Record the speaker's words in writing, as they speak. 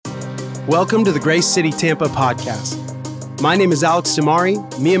Welcome to the Grace City Tampa podcast. My name is Alex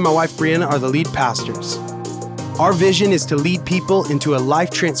DiMare. Me and my wife Brianna are the lead pastors. Our vision is to lead people into a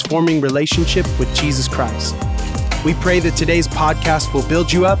life-transforming relationship with Jesus Christ. We pray that today's podcast will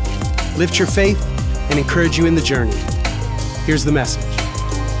build you up, lift your faith, and encourage you in the journey. Here's the message.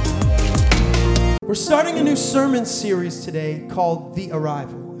 We're starting a new sermon series today called The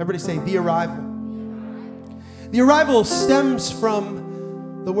Arrival. Everybody say The Arrival. The Arrival stems from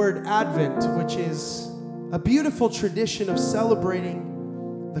the word Advent, which is a beautiful tradition of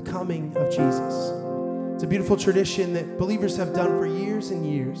celebrating the coming of Jesus. It's a beautiful tradition that believers have done for years and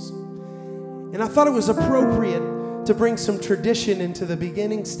years. And I thought it was appropriate to bring some tradition into the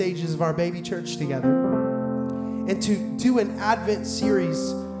beginning stages of our baby church together and to do an Advent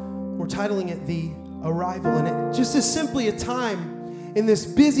series. We're titling it The Arrival. And it just is simply a time in this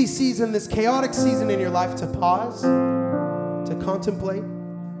busy season, this chaotic season in your life to pause, to contemplate,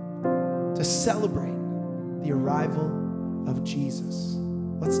 to celebrate the arrival of Jesus.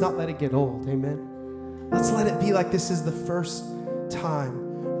 Let's not let it get old, amen? Let's let it be like this is the first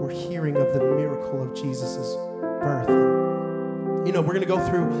time we're hearing of the miracle of Jesus' birth. You know, we're going to go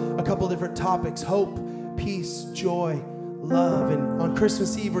through a couple different topics: hope, peace, joy, love. And on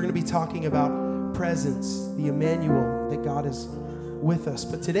Christmas Eve, we're going to be talking about presence, the Emmanuel, that God is with us.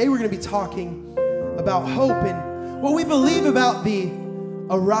 But today we're going to be talking about hope. And what we believe about the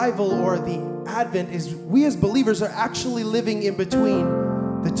arrival or the Advent is we as believers are actually living in between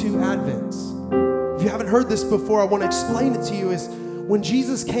the two Advents. If you haven't heard this before, I want to explain it to you. Is when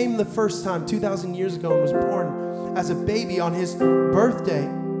Jesus came the first time 2,000 years ago and was born as a baby on his birthday,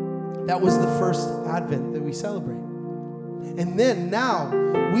 that was the first Advent that we celebrate. And then now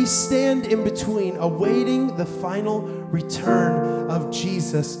we stand in between, awaiting the final return of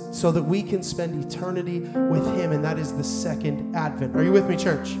Jesus so that we can spend eternity with him, and that is the second Advent. Are you with me,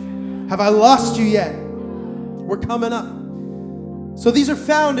 church? Have I lost you yet? We're coming up. So these are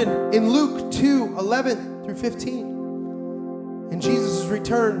found in Luke 2, 11 through 15. And Jesus'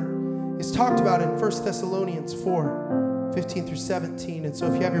 return is talked about in 1 Thessalonians 4, 15 through 17. And so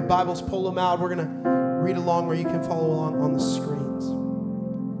if you have your Bibles, pull them out. We're going to read along, or you can follow along on the screens.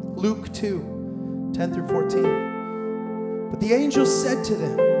 Luke 2, 10 through 14. But the angel said to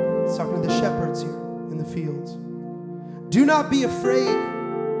them, it's talking to the shepherds here in the fields, "Do not be afraid.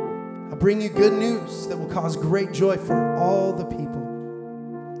 I bring you good news that will cause great joy for all the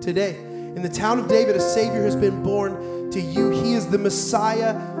people. Today, in the town of David, a Savior has been born to you. He is the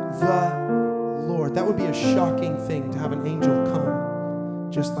Messiah, the Lord." That would be a shocking thing, to have an angel come,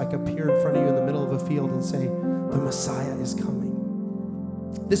 just like appear in front of you in the middle of a field and say, "The Messiah is coming.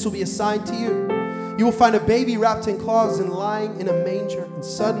 This will be a sign to you. You will find a baby wrapped in cloths and lying in a manger." And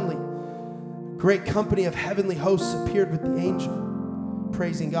suddenly, a great company of heavenly hosts appeared with the angel,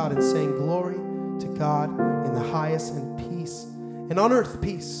 praising God and saying, "Glory to God in the highest, and peace, and on earth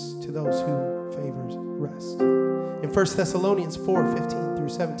peace to those who favors rest." In 1 Thessalonians 4, 15 through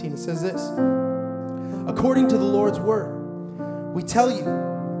 17, it says this: "According to the Lord's word, we tell you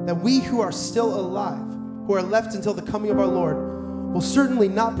that we who are still alive, who are left until the coming of our Lord, will certainly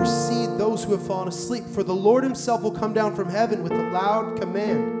not precede those who have fallen asleep. For the Lord himself will come down from heaven with a loud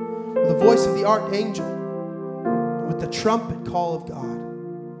command, with the voice of the archangel, and with the trumpet call of God.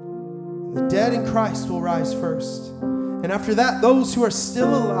 And the dead in Christ will rise first. And after that, those who are still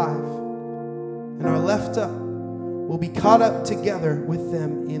alive and are left up will be caught up together with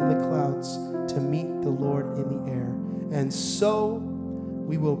them in the clouds to meet the Lord in the air. And so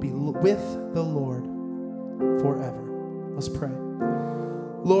we will be with the Lord forever." Let's pray.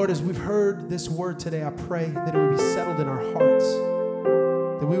 Lord, as we've heard this word today, I pray that it would be settled in our hearts,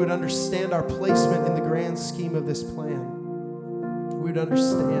 that we would understand our placement in the grand scheme of this plan. We would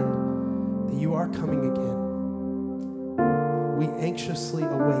understand that you are coming again. We anxiously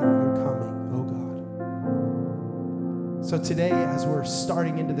await your coming, oh God. So today, as we're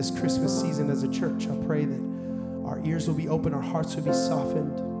starting into this Christmas season as a church, I pray that our ears will be open, our hearts will be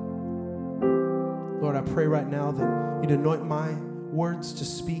softened. Lord, I pray right now that you'd anoint my words to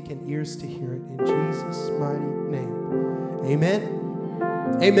speak and ears to hear it. In Jesus' mighty name. Amen.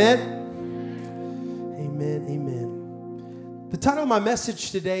 Amen. Amen. Amen. The title of my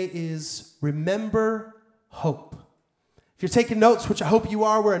message today is Remember Hope. If you're taking notes, which I hope you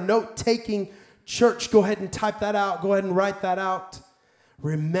are, we're a note-taking church. Go ahead and type that out. Go ahead and write that out.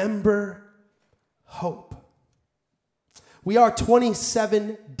 Remember hope. We are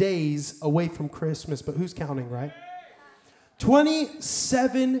 27 days away from Christmas, but who's counting, right?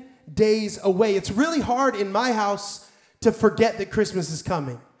 27 days away. It's really hard in my house to forget that Christmas is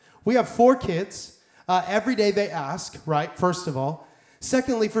coming. We have 4 kids. Every day they ask, right, first of all,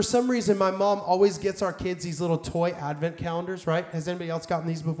 Secondly, for some reason, my mom always gets our kids these little toy advent calendars, right? Has anybody else gotten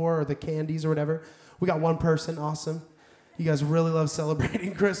these before, or the candies or whatever? We got one person, awesome. You guys really love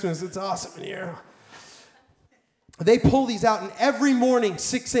celebrating Christmas. It's awesome in here. They pull these out, and every morning,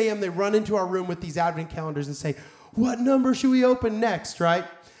 6 a.m., they run into our room with these advent calendars and say, what number should we open next, right?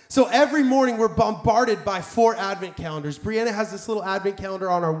 So every morning, we're bombarded by 4 advent calendars. Brianna has this little advent calendar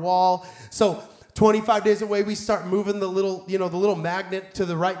on our wall. So 25 days away, we start moving the little magnet to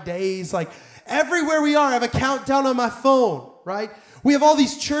the right days. Like everywhere we are, I have a countdown on my phone, right? We have all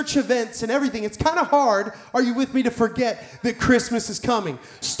these church events and everything. It's kind of hard, are you with me, to forget that Christmas is coming.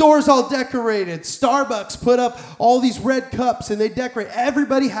 Stores all decorated. Starbucks put up all these red cups and they decorate.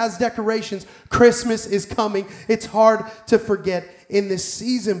 Everybody has decorations. Christmas is coming. It's hard to forget in this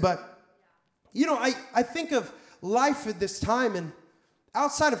season. But, I think of life at this time, and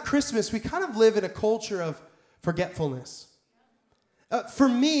outside of Christmas, we kind of live in a culture of forgetfulness. For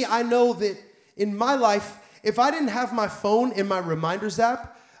me, I know that in my life, if I didn't have my phone in my reminders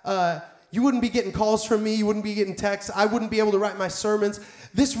app, you wouldn't be getting calls from me. You wouldn't be getting texts. I wouldn't be able to write my sermons.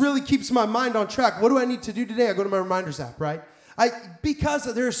 This really keeps my mind on track. What do I need to do today? I go to my reminders app, right?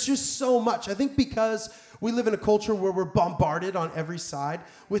 Because there's just so much. I think because we live in a culture where we're bombarded on every side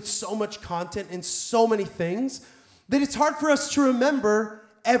with so much content and so many things that it's hard for us to remember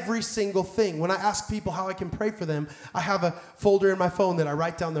every single thing. When I ask people how I can pray for them, I have a folder in my phone that I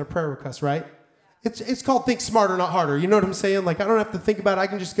write down their prayer requests, right? It's called Think Smarter, Not Harder. You know what I'm saying? Like, I don't have to think about it. I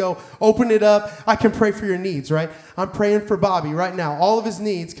can just go open it up. I can pray for your needs, right? I'm praying for Bobby right now, all of his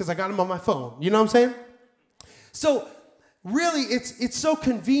needs, because I got him on my phone. You know what I'm saying? So really, it's so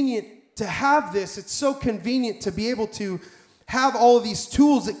convenient to have this. It's so convenient to be able to have all of these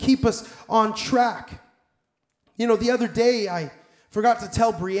tools that keep us on track. The other day, I forgot to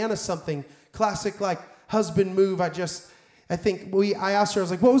tell Brianna something. Classic, like, husband move. I asked her, I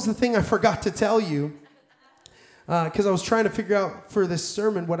was like, what was the thing I forgot to tell you? Because I was trying to figure out for this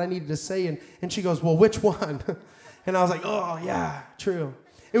sermon what I needed to say. And she goes, well, which one? And I was like, oh, yeah, true.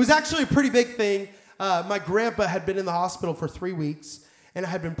 It was actually a pretty big thing. My grandpa had been in the hospital for 3 weeks, and I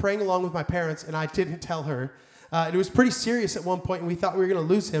had been praying along with my parents, and I didn't tell her. It was pretty serious at one point, and we thought we were going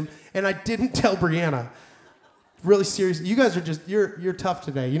to lose him, and I didn't tell Brianna. Really serious. You guys are just, you're tough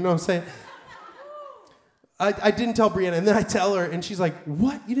today. You know what I'm saying? I didn't tell Brianna, and then I tell her, and she's like,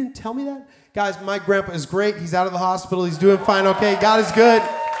 what? You didn't tell me that? Guys, my grandpa is great. He's out of the hospital. He's doing fine, okay? God is good.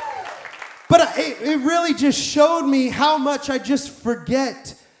 But it really just showed me how much I just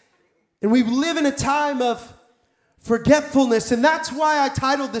forget. And we live in a time of forgetfulness, and that's why I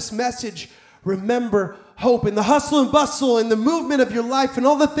titled this message, Remember Hope. In the hustle and bustle and the movement of your life and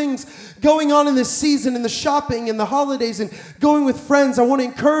all the things going on in this season and the shopping and the holidays and going with friends, I want to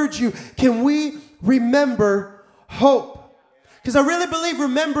encourage you, can we remember hope? Because I really believe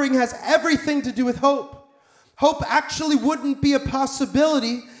remembering has everything to do with hope. Hope actually wouldn't be a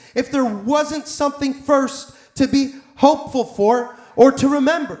possibility if there wasn't something first to be hopeful for or to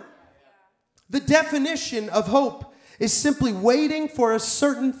remember. The definition of hope is simply waiting for a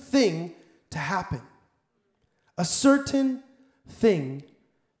certain thing to happen. A certain thing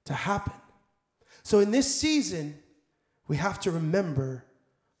to happen. So in this season, we have to remember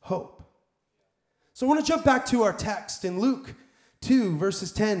hope. So I want to jump back to our text in Luke 2,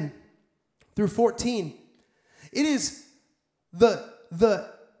 verses 10 through 14. It is the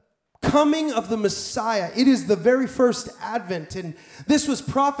coming of the Messiah. It is the very first Advent. And this was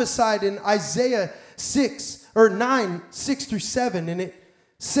prophesied in Isaiah 9, 6 through 7. And it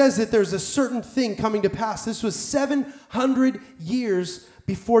says that there's a certain thing coming to pass. This was 700 years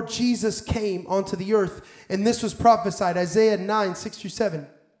before Jesus came onto the earth. And this was prophesied, Isaiah 9, 6 through 7.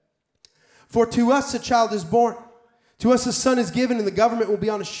 For to us a child is born. To us a son is given, and the government will be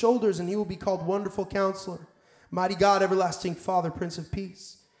on his shoulders, and he will be called Wonderful Counselor, Mighty God, Everlasting Father, Prince of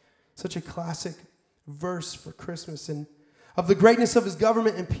Peace. Such a classic verse for Christmas. And of the greatness of his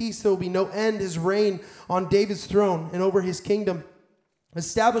government and peace, there will be no end. His reign on David's throne and over his kingdom,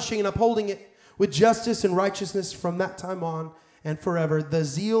 establishing and upholding it with justice and righteousness from that time on and forever. The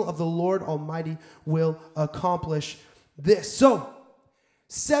zeal of the Lord Almighty will accomplish this. So,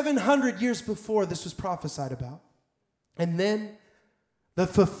 700 years before this was prophesied about. And then the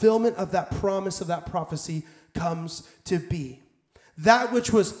fulfillment of that promise, of that prophecy, comes to be. That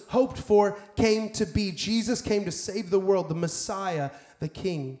which was hoped for came to be. Jesus came to save the world. The Messiah, the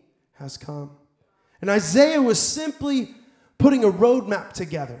King, has come. And Isaiah was simply putting a roadmap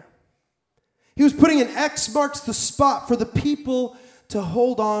together. He was putting an X marks the spot for the people to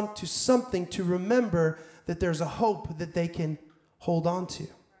hold on to something, to remember that there's a hope that they can hold on to.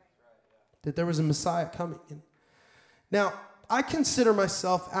 That there was a Messiah coming. Now, I consider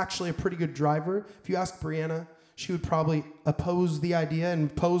myself actually a pretty good driver. If you ask Brianna, she would probably oppose the idea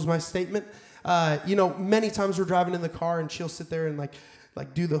and oppose my statement. Many times we're driving in the car and she'll sit there and like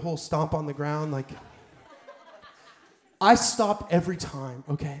do the whole stomp on the ground. Like, I stop every time,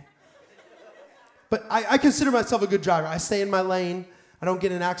 okay? But I consider myself a good driver. I stay in my lane. I don't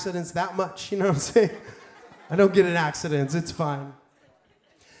get in accidents that much, you know what I'm saying? I don't get in accidents. It's fine.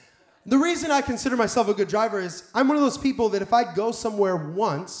 The reason I consider myself a good driver is I'm one of those people that if I go somewhere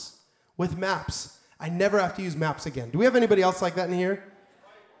once with maps, I never have to use maps again. Do we have anybody else like that in here?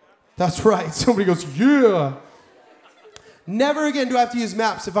 That's right. Somebody goes, yeah. Never again do I have to use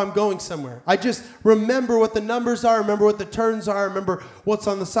maps if I'm going somewhere. I just remember what the numbers are, remember what the turns are, remember what's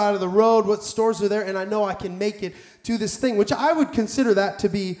on the side of the road, what stores are there, and I know I can make it to this thing, which I would consider that to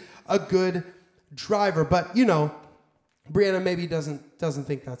be a good driver. But, Brianna maybe doesn't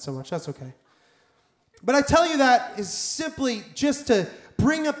think that so much. That's okay. But I tell you that is simply just to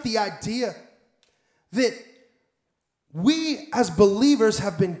bring up the idea that we as believers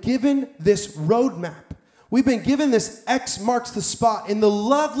have been given this roadmap. We've been given this X marks the spot. And the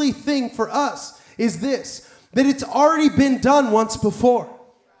lovely thing for us is this, that it's already been done once before.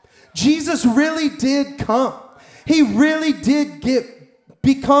 Jesus really did come. He really did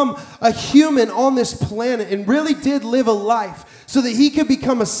become a human on this planet and really did live a life so that he could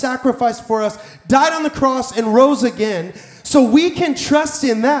become a sacrifice for us, died on the cross and rose again. So we can trust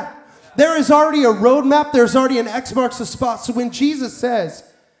in that. There is already a roadmap. There's already an X marks the spot. So when Jesus says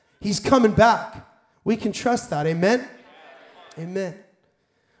he's coming back, we can trust that. Amen? Amen.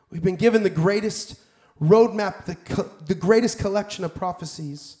 We've been given the greatest roadmap, the greatest collection of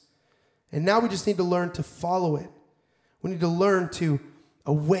prophecies. And now we just need to learn to follow it. We need to learn to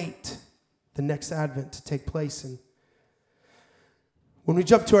await the next advent to take place. And when we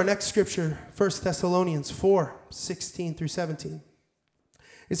jump to our next scripture, 1 Thessalonians 4:16-17,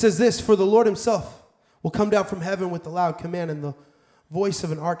 it says this, "For the Lord himself will come down from heaven with a loud command and the voice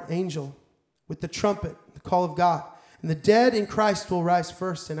of an archangel, with the trumpet, the call of God. And the dead in Christ will rise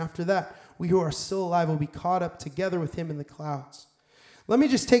first. And after that, we who are still alive will be caught up together with him in the clouds." Let me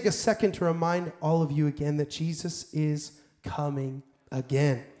just take a second to remind all of you again that Jesus is coming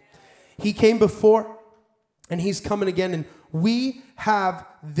again. He came before, and he's coming again. And we have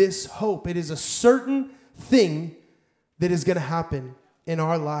this hope. It is a certain thing that is going to happen in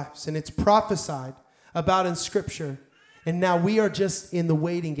our lives. And it's prophesied about in Scripture. And now we are just in the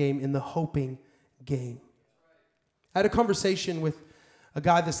waiting game, in the hoping game. I had a conversation with a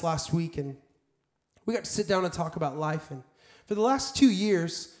guy this last week, and we got to sit down and talk about life. And for the last 2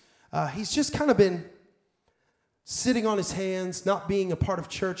 years, he's just kind of been sitting on his hands, not being a part of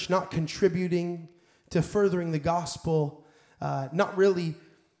church, not contributing to furthering the gospel, not really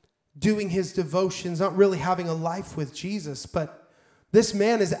doing his devotions, not really having a life with Jesus. But this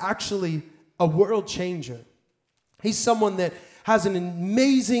man is actually a world changer. He's someone that has an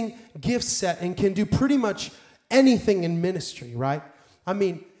amazing gift set and can do pretty much anything in ministry, right? I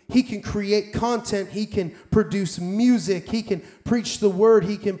mean, he can create content, he can produce music, he can preach the word,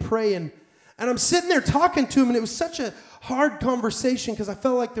 he can pray. And I'm sitting there talking to him, and it was such a hard conversation because I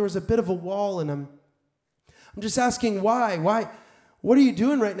felt like there was a bit of a wall, and I'm just asking why? Why? What are you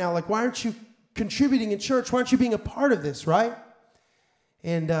doing right now? Like, why aren't you contributing in church? Why aren't you being a part of this, right?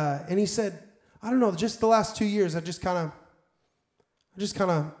 And he said, I don't know, just the last 2 years, I just kind of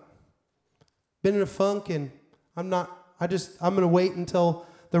been in a funk, and I'm going to wait until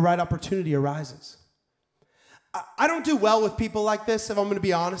the right opportunity arises. I don't do well with people like this, if I'm going to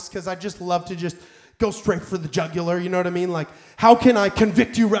be honest, because I just love to just go straight for the jugular, you know what I mean? Like, how can I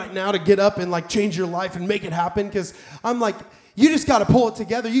convict you right now to get up and like change your life and make it happen? Because I'm like, you just got to pull it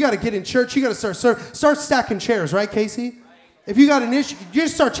together. You got to get in church. You got to start stacking chairs, right, Casey? If you got an issue, you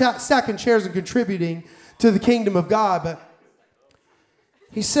just start stacking chairs and contributing to the kingdom of God. But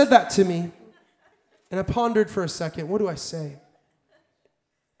he said that to me, and I pondered for a second, what do I say?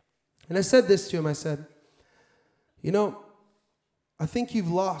 And I said this to him. I said, I think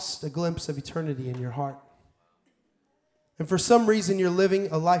you've lost a glimpse of eternity in your heart. And for some reason, you're living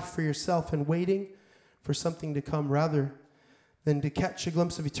a life for yourself and waiting for something to come rather than to catch a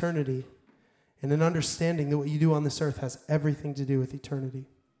glimpse of eternity and an understanding that what you do on this earth has everything to do with eternity.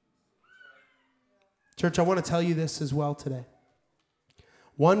 Church, I want to tell you this as well today.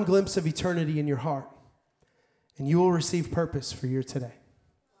 One glimpse of eternity in your heart, and you will receive purpose for your today.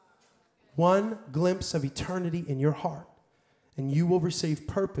 One glimpse of eternity in your heart, and you will receive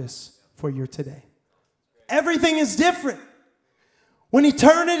purpose for your today. Everything is different. When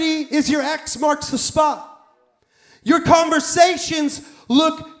eternity is your X marks the spot, your conversations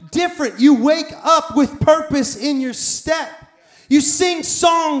look different. You wake up with purpose in your step. You sing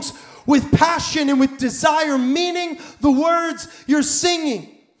songs with passion and with desire, meaning the words you're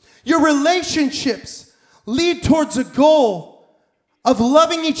singing. Your relationships lead towards a goal of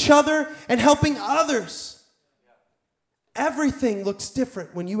loving each other and helping others. Everything looks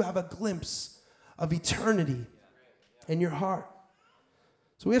different when you have a glimpse of eternity in your heart.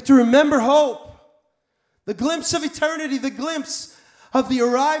 So we have to remember hope. The glimpse of eternity, the glimpse of the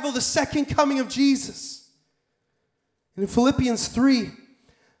arrival, the second coming of Jesus. And in Philippians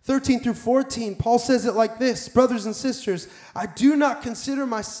 3:13 through 14, Paul says it like this: brothers and sisters, I do not consider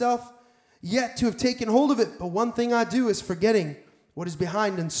myself yet to have taken hold of it, but one thing I do is forgetting what is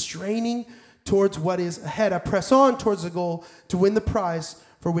behind and straining towards what is ahead. I press on towards the goal to win the prize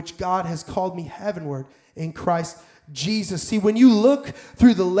for which God has called me heavenward in Christ Jesus. See, when you look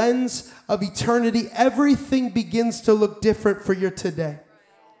through the lens of eternity, everything begins to look different for your today.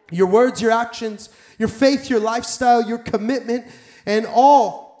 Your words, your actions, your faith, your lifestyle, your commitment, and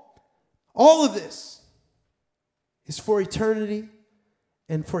all of this is for eternity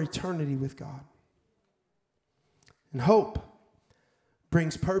and for eternity with God. And hope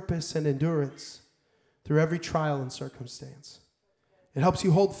brings purpose and endurance through every trial and circumstance. It helps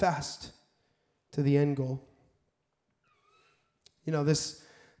you hold fast to the end goal. You know, this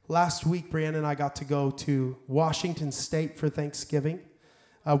last week, Brianna and I got to go to Washington State for Thanksgiving.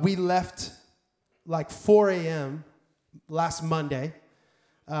 We left like 4 a.m. last Monday.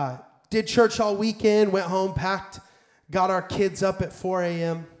 Did church all weekend, went home, packed, got our kids up at 4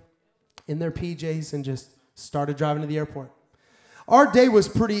 a.m. in their PJs and just started driving to the airport. Our day was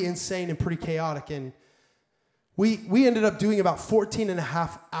pretty insane and pretty chaotic, and we ended up doing about 14 and a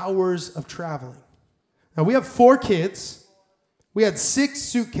half hours of traveling. Now, we have 4 kids. We had 6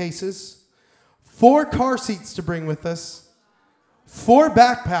 suitcases, 4 car seats to bring with us, 4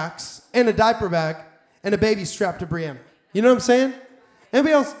 backpacks, and a diaper bag, and a baby strapped to Brianna. You know what I'm saying?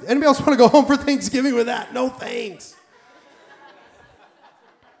 Anybody else want to go home for Thanksgiving with that? No thanks.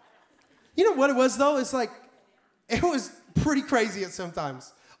 You know what it was, though? It's like, it was pretty crazy at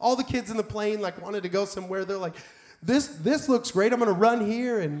sometimes. All the kids in the plane like wanted to go somewhere. They're like, this looks great. I'm going to run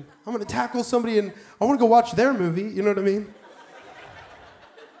here, and I'm going to tackle somebody, and I want to go watch their movie. You know what I mean?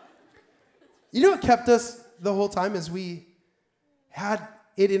 You know what kept us the whole time is we had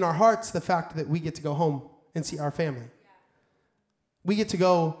it in our hearts, the fact that we get to go home and see our family. We get to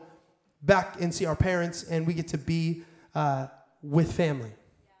go back and see our parents, and we get to be with family.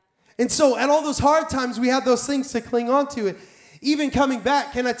 And so at all those hard times, we had those things to cling on to. It. Even coming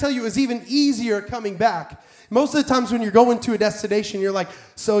back, can I tell you, it was even easier coming back. Most of the times when you're going to a destination, you're like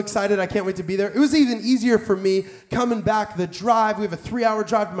so excited, I can't wait to be there. It was even easier for me coming back, the drive. We have a 3-hour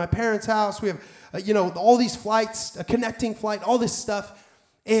drive to my parents' house. We have, all these flights, a connecting flight, all this stuff.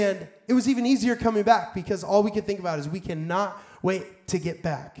 And it was even easier coming back because all we could think about is we cannot wait to get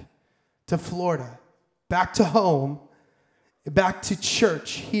back to Florida, back to home, back to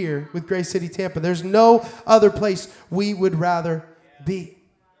church here with Grace City, Tampa. There's no other place we would rather be.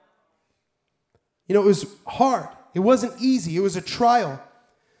 You know, it was hard. It wasn't easy. It was a trial.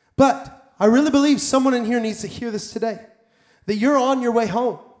 But I really believe someone in here needs to hear this today, that you're on your way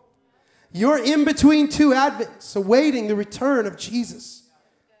home. You're in between 2 Advents, awaiting the return of Jesus.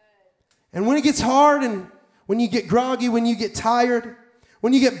 And when it gets hard, and when you get groggy, when you get tired,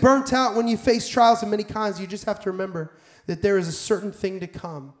 when you get burnt out, when you face trials of many kinds, you just have to remember that there is a certain thing to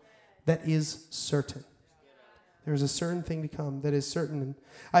come that is certain. There is a certain thing to come that is certain. And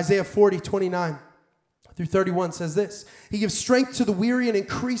Isaiah 40:29 through 31 says this: He gives strength to the weary and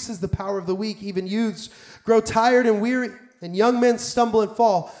increases the power of the weak. Even youths grow tired and weary, and young men stumble and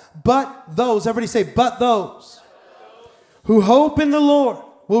fall. But those, everybody say, but those who hope in the Lord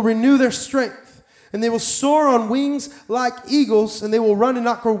will renew their strength, and they will soar on wings like eagles, and they will run and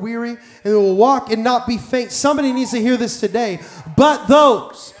not grow weary, and they will walk and not be faint. Somebody needs to hear this today. But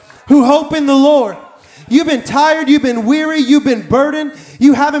those who hope in the Lord. You've been tired, you've been weary, you've been burdened,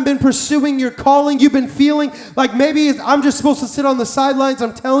 you haven't been pursuing your calling, you've been feeling like maybe I'm just supposed to sit on the sidelines.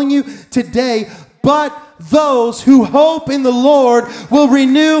 I'm telling you today, but those who hope in the Lord will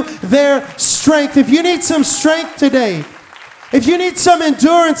renew their strength. If you need some strength today, if you need some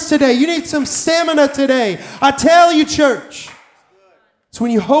endurance today, you need some stamina today, I tell you, church, it's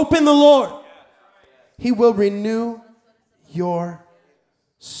when you hope in the Lord, He will renew your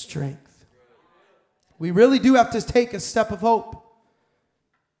strength. We really do have to take a step of hope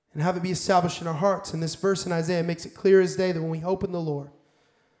and have it be established in our hearts. And this verse in Isaiah makes it clear as day that when we hope in the Lord,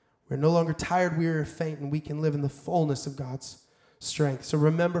 we're no longer tired, weary, or faint, and we can live in the fullness of God's strength. So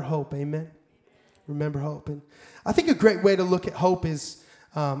remember hope, amen? Remember hope. And I think a great way to look at hope is,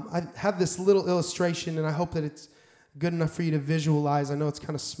 I have this little illustration, and I hope that it's good enough for you to visualize. I know it's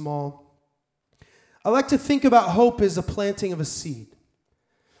kind of small. I like to think about hope as a planting of a seed.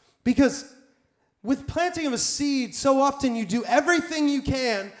 Because with planting of a seed, so often you do everything you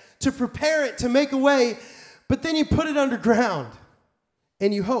can to prepare it, to make a way, but then you put it underground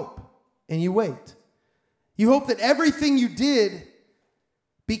and you hope and you wait. You hope that everything you did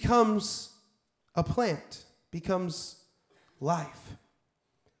becomes a plant, becomes life.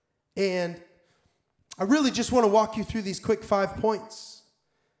 And I really just want to walk you through these quick 5 points.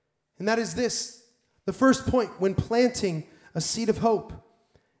 And that is this. The first point when planting a seed of hope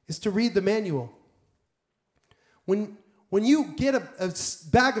is to read the manual. When you get a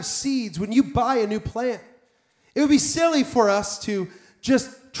bag of seeds, when you buy a new plant, it would be silly for us to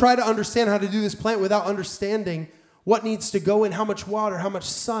just try to understand how to do this plant without understanding what needs to go in, how much water, how much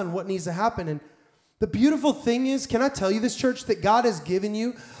sun, what needs to happen. And the beautiful thing is, can I tell you this, church, that God has given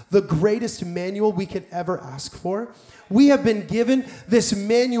you the greatest manual we could ever ask for. We have been given this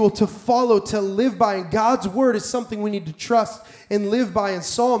manual to follow, to live by, and God's word is something we need to trust and live by. In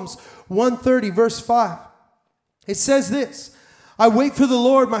Psalms 130, verse 5, it says this, I wait for the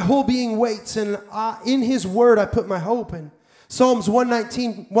Lord, my whole being waits, and in his word I put my hope. And Psalms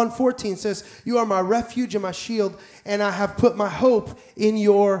 114 says, you are my refuge and my shield, and I have put my hope in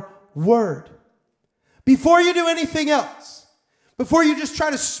your word. Before you do anything else, before you just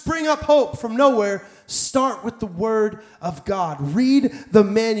try to spring up hope from nowhere, start with the word of God. Read the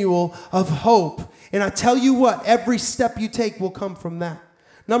manual of hope. And I tell you what, every step you take will come from that.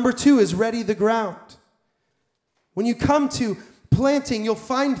 Number 2 is ready the ground. When you come to planting, you'll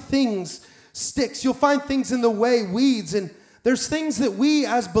find things, sticks, you'll find things in the way, weeds, and there's things that we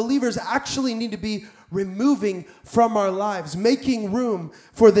as believers actually need to be removing from our lives, making room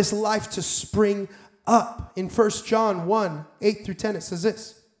for this life to spring up. In 1 John 1, 8 through 10, it says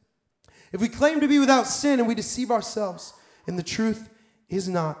this, if we claim to be without sin and we deceive ourselves, and the truth is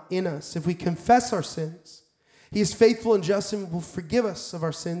not in us. If we confess our sins, he is faithful and just and will forgive us of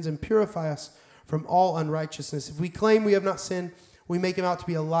our sins and purify us from all unrighteousness. If we claim we have not sinned, we make him out to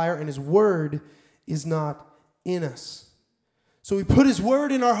be a liar, and his word is not in us. So we put his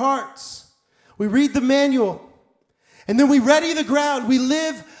word in our hearts. We read the manual. And then we ready the ground. We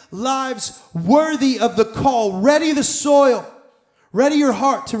live lives worthy of the call. Ready the soil. Ready your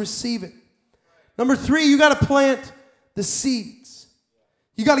heart to receive it. Number 3, you got to plant the seeds.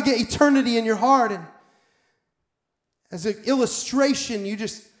 You got to get eternity in your heart. And as an illustration, you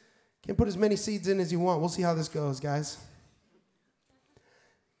just can put as many seeds in as you want. We'll see how this goes, guys.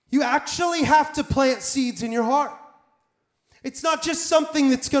 You actually have to plant seeds in your heart. It's not just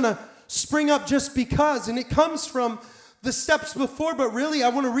something that's going to spring up just because. And it comes from the steps before. But really, I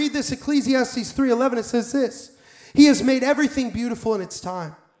want to read this. Ecclesiastes 3:11. It says this. He has made everything beautiful in its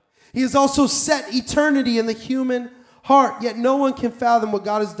time. He has also set eternity in the human heart. Yet no one can fathom what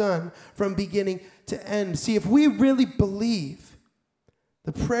God has done from beginning to end. See, if we really believe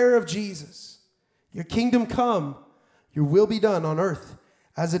the prayer of Jesus, your kingdom come, your will be done on earth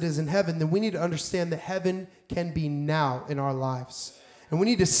as it is in heaven, then we need to understand that heaven can be now in our lives. And we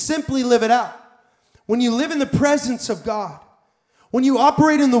need to simply live it out. When you live in the presence of God, when you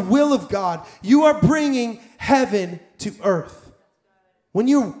operate in the will of God, you are bringing heaven to earth. When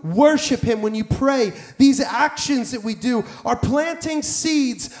you worship him, when you pray, these actions that we do are planting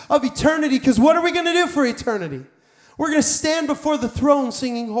seeds of eternity. Because what are we going to do for eternity? We're going to stand before the throne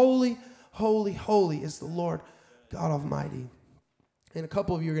singing, holy, holy, holy is the Lord God Almighty. And a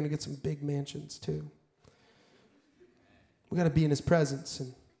couple of you are going to get some big mansions too. We got to be in his presence.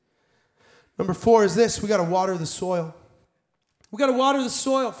 And number 4 is this. We got to water the soil. We got to water the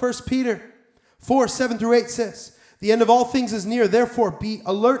soil. 1 Peter 4, 7 through 8 says, the end of all things is near. Therefore, be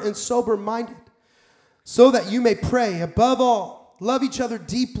alert and sober-minded, so that you may pray. Above all, love each other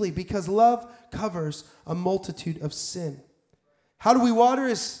deeply, because love covers a multitude of sin. How do we water?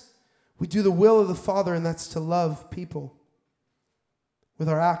 Is we do the will of the Father, and that's to love people with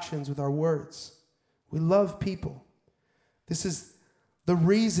our actions, with our words. We love people. This is the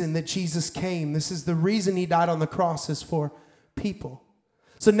reason that Jesus came. This is the reason he died on the cross, is for people.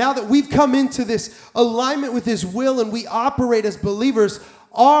 So now that we've come into this alignment with his will and we operate as believers,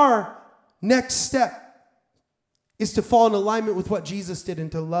 our next step is to fall in alignment with what Jesus did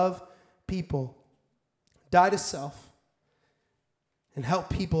and to love people, die to self, and help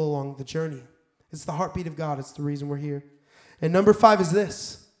people along the journey. It's the heartbeat of God. It's the reason we're here. And number 5 is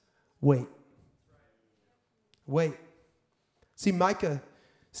this. Wait. Wait. See, Micah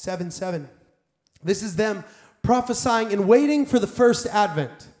 7:7. This is them prophesying and waiting for the first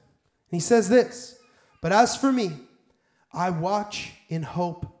advent. And he says this, but as for me, I watch in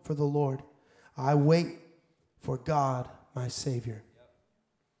hope for the Lord. I wait for God, my Savior.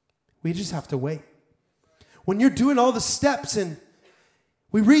 We just have to wait. When you're doing all the steps and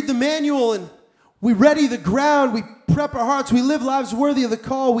we read the manual and we ready the ground, we prep our hearts, we live lives worthy of the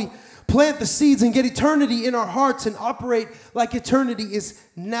call, we plant the seeds and get eternity in our hearts and operate like eternity is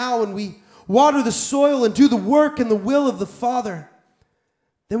now, and we water the soil and do the work and the will of the Father,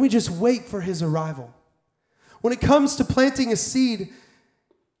 then we just wait for his arrival. When it comes to planting a seed,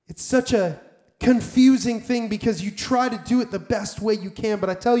 it's such a confusing thing because you try to do it the best way you can. But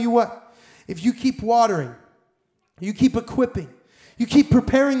I tell you what, if you keep watering, you keep equipping, you keep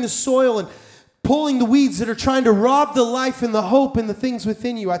preparing the soil and pulling the weeds that are trying to rob the life and the hope and the things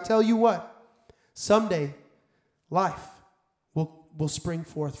within you, I tell you what, someday life will spring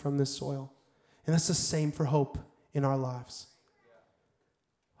forth from this soil. And that's the same for hope in our lives.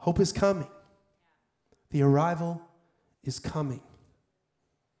 Hope is coming. The arrival is coming.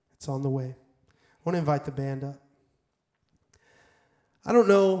 It's on the way. I want to invite the band up. I don't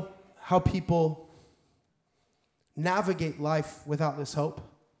know how people navigate life without this hope.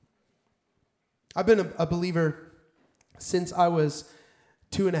 I've been a believer since I was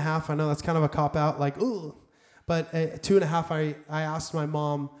 2.5. I know that's kind of a cop-out, like, ooh. But at 2.5, I asked my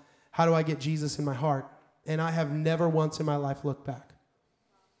mom, how do I get Jesus in my heart? And I have never once in my life looked back.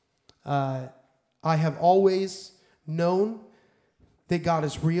 I have always known that God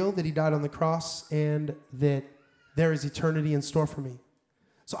is real, that he died on the cross, and that there is eternity in store for me.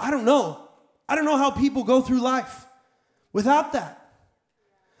 So I don't know. I don't know how people go through life without that.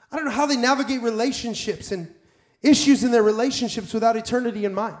 I don't know how they navigate relationships and issues in their relationships without eternity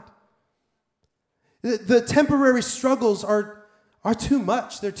in mind. The temporary struggles are too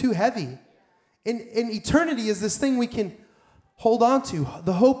much. They're too heavy. And eternity is this thing we can hold on to.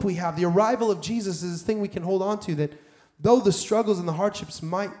 The hope we have, the arrival of Jesus is this thing we can hold on to, that though the struggles and the hardships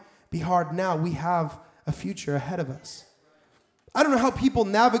might be hard now, we have a future ahead of us. I don't know how people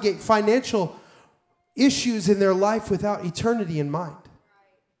navigate financial issues in their life without eternity in mind.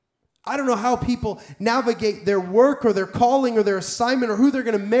 I don't know how people navigate their work or their calling or their assignment or who they're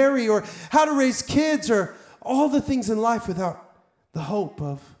going to marry or how to raise kids or all the things in life without the hope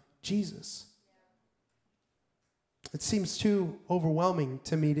of Jesus. It seems too overwhelming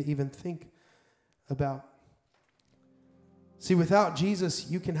to me to even think about. See, without Jesus,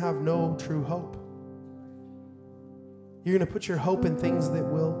 you can have no true hope. You're going to put your hope in things that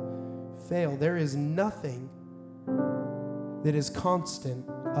will fail. There is nothing that is constant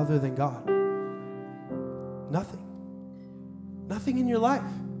other than God. Nothing. Nothing in your life.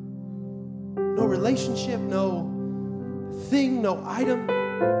 No relationship, no thing, no item.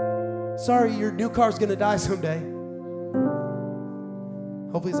 Sorry, your new car's going to die someday.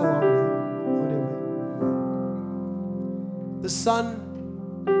 Hopefully it's a long day. The sun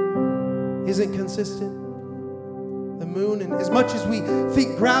isn't consistent. The moon, and as much as we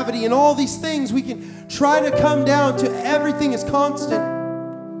think gravity and all these things, we can try to come down to everything is constant.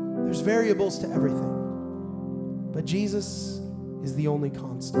 There's variables to everything. But Jesus is the only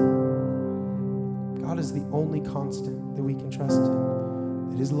constant. God is the only constant that we can trust in.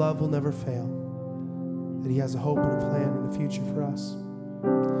 That his love will never fail. That he has a hope and a plan in the future for us.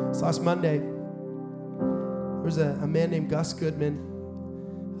 So last Monday, there was a man named Gus Goodman.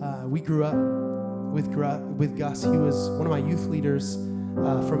 We grew up with Gus. He was one of my youth leaders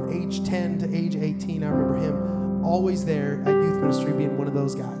from age 10 to age 18. I remember him always there at youth ministry being one of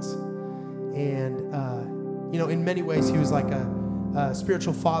those guys. And, in many ways, he was like a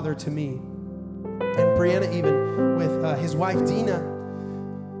spiritual father to me. And Brianna, even with his wife, Dina,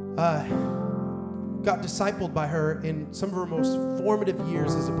 got discipled by her in some of her most formative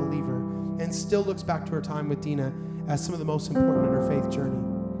years as a believer and still looks back to her time with Dina as some of the most important in her faith journey.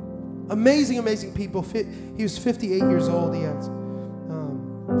 Amazing, amazing people. He was 58 years old. He had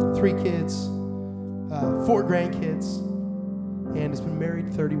 3 kids, 4 grandkids, and has been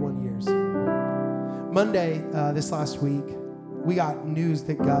married 31 years. Monday, this last week, we got news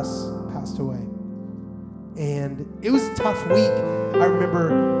that Gus passed away. And it was a tough week. I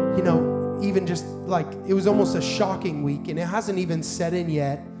remember, even just like, it was almost a shocking week, and it hasn't even set in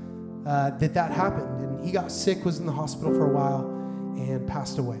yet that happened. And he got sick, was in the hospital for a while, and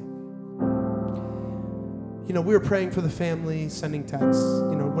passed away. We were praying for the family, sending texts,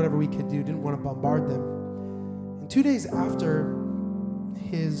 whatever we could do, didn't want to bombard them. And 2 days after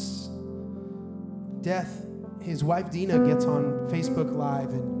his death, his wife Dina gets on Facebook Live,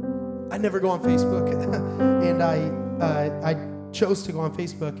 and I never go on Facebook, and I chose to go on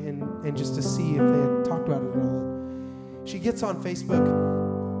Facebook and just to see if they had talked about it at all. She gets on Facebook,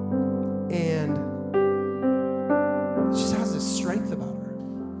 and she just has this strength about her.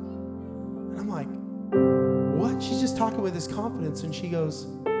 And I'm like, talking with this confidence, and she goes,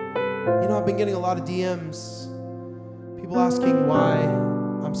 I've been getting a lot of DMs, people asking why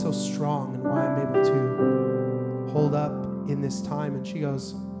I'm so strong and why I'm able to hold up in this time. And she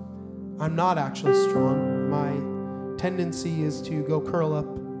goes, I'm not actually strong. My tendency is to go curl up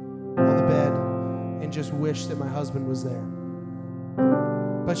on the bed and just wish that my husband was there.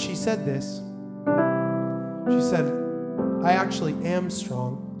 But she said this. She said, I actually am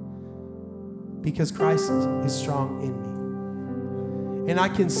strong because Christ is strong in me. And I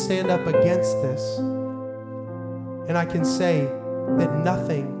can stand up against this, and I can say that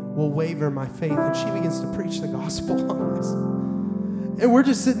nothing will waver my faith. And she begins to preach the gospel on this. And we're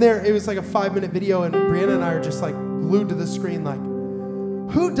just sitting there. It was like a 5-minute video, and Brianna and I are just like glued to the screen like,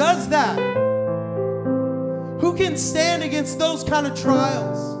 who does that? Who can stand against those kind of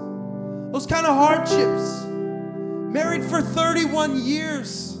trials? Those kind of hardships? Married for 31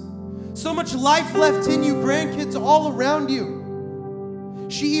 years. So much life left in you, grandkids all around you.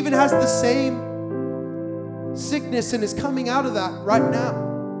 She even has the same sickness and is coming out of that right now.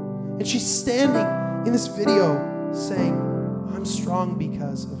 And she's standing in this video saying, I'm strong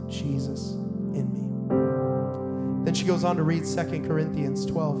because of Jesus in me. Then she goes on to read 2 Corinthians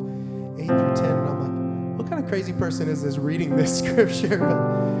 12, 8 through 10. And I'm like, what kind of crazy person is this reading this scripture?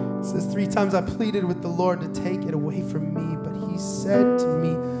 But it says, 3 times I pleaded with the Lord to take it away from me, but he said to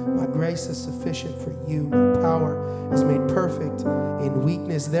me, my grace is sufficient for you. My power is made perfect in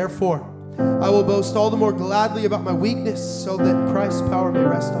weakness. Therefore, I will boast all the more gladly about my weakness, so that Christ's power may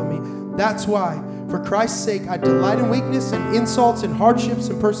rest on me. That's why, for Christ's sake, I delight in weakness and insults and hardships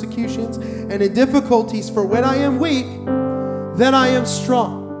and persecutions and in difficulties, for when I am weak, then I am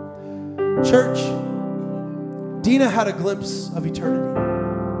strong. Church, Dina had a glimpse of eternity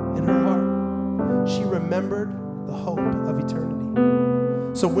in her heart. She remembered the hope of eternity.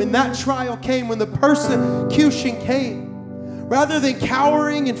 So when that trial came, when the persecution came, rather than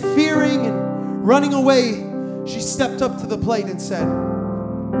cowering and fearing and running away, she stepped up to the plate and said,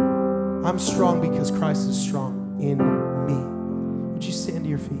 I'm strong because Christ is strong in me. Would you stand to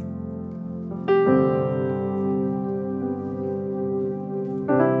your feet?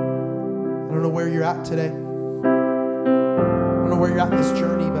 I don't know where you're at today. I don't know where you're at in this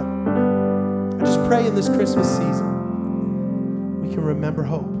journey, but I just pray in this Christmas season we can remember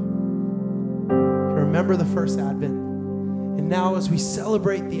hope. We can remember the first Advent. And now as we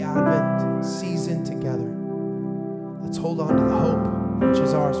celebrate the Advent season together, let's hold on to the hope which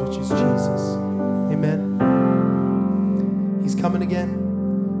is ours, which is Jesus. Amen. He's coming again.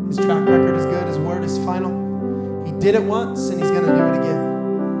 His track record is good. His word is final. He did it once, and he's going to do it again.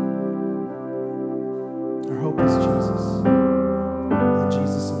 Our hope is Jesus, and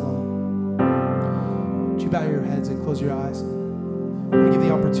Jesus alone. Would you bow your heads and close your eyes? I'm going to give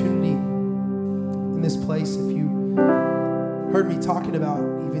the opportunity in this place. If you heard me talking about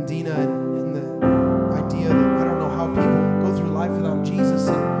even Dina and the idea that I don't know how people go through life without Jesus,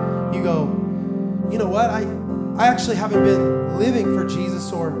 and you go, you know what, I actually haven't been living for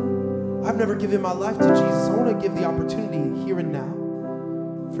Jesus, or I've never given my life to Jesus. I want to give the opportunity here and now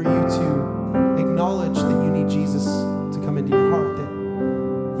for you to acknowledge that you need Jesus to come into your heart, that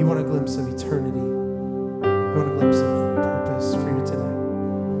you want a glimpse of eternity, you want a glimpse of purpose for you today.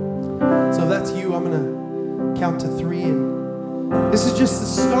 So if that's you, I'm going to count to 3, and this is just the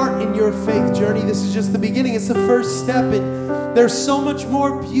start in your faith journey. This is just the beginning. It's the first step, and there's so much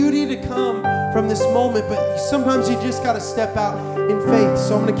more beauty to come from this moment, but sometimes you just got to step out in faith.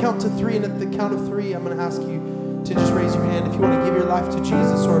 So I'm going to count to 3, and at the count of 3, I'm going to ask you to just raise your hand if you want to give your life to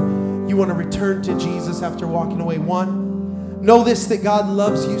Jesus, or you want to return to Jesus after walking away. 1, know this, that God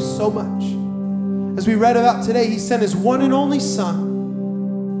loves you so much. As we read about today, he sent his one and only Son.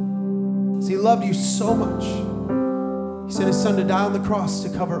 He loved you so much. He sent his Son to die on the cross to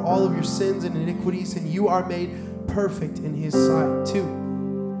cover all of your sins and iniquities, and you are made perfect in his sight. 2,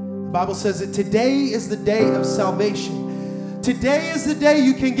 the Bible says that today is the day of salvation. Today is the day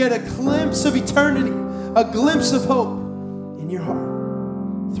you can get a glimpse of eternity, a glimpse of hope in your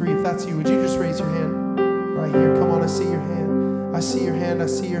heart. 3, if that's you, would you just raise your hand right here? Come on, I see your hand. I see your hand. I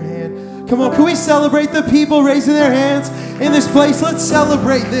see your hand. Come on, can we celebrate the people raising their hands in this place? Let's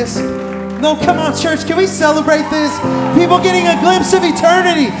celebrate this. No, come on, church. Can we celebrate this? People getting a glimpse of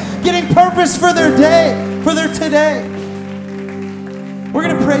eternity, getting purpose for their day, for their today. We're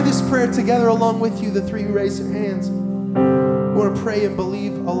going to pray this prayer together along with you, the 3 who raise their hands. We want to pray and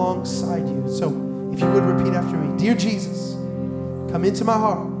believe alongside you. So if you would repeat after me. Dear Jesus, come into my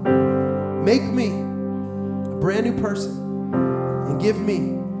heart. Make me a brand new person and give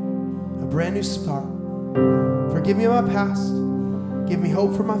me a brand new start. Forgive me my past. Give me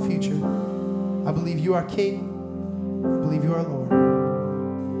hope for my future. I believe you are King I believe you are Lord.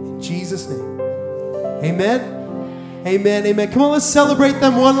 In Jesus' name. Amen. Amen. Amen. Come on, let's celebrate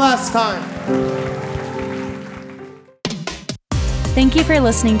them one last time. Thank you for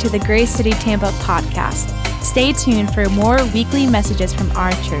listening to the Grace City Tampa podcast. Stay tuned for more weekly messages from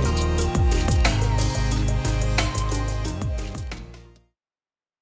our church.